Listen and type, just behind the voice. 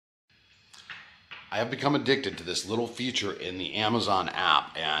I have become addicted to this little feature in the Amazon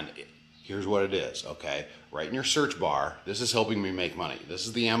app, and here's what it is, okay? Right in your search bar, this is helping me make money. This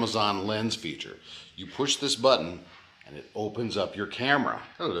is the Amazon Lens feature. You push this button, and it opens up your camera.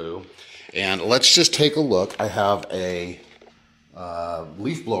 Hello. And let's just take a look. I have a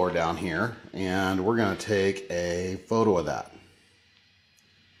leaf blower down here, and we're going to take a photo of that.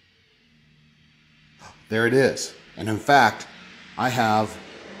 There it is. And in fact, I have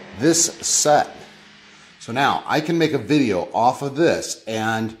this set. So now I can make a video off of this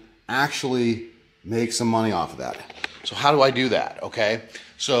and actually make some money off of that. So how do I do that? Okay,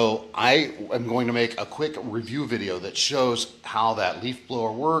 so I am going to make a quick review video that shows how that leaf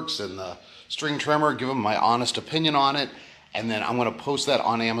blower works and the string trimmer, give them my honest opinion on it, and then I'm going to post that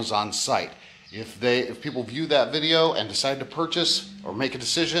on Amazon's site. If people view that video and decide to purchase or make a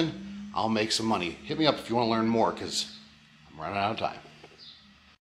decision, I'll make some money. Hit me up if you want to learn more, because I'm running out of time.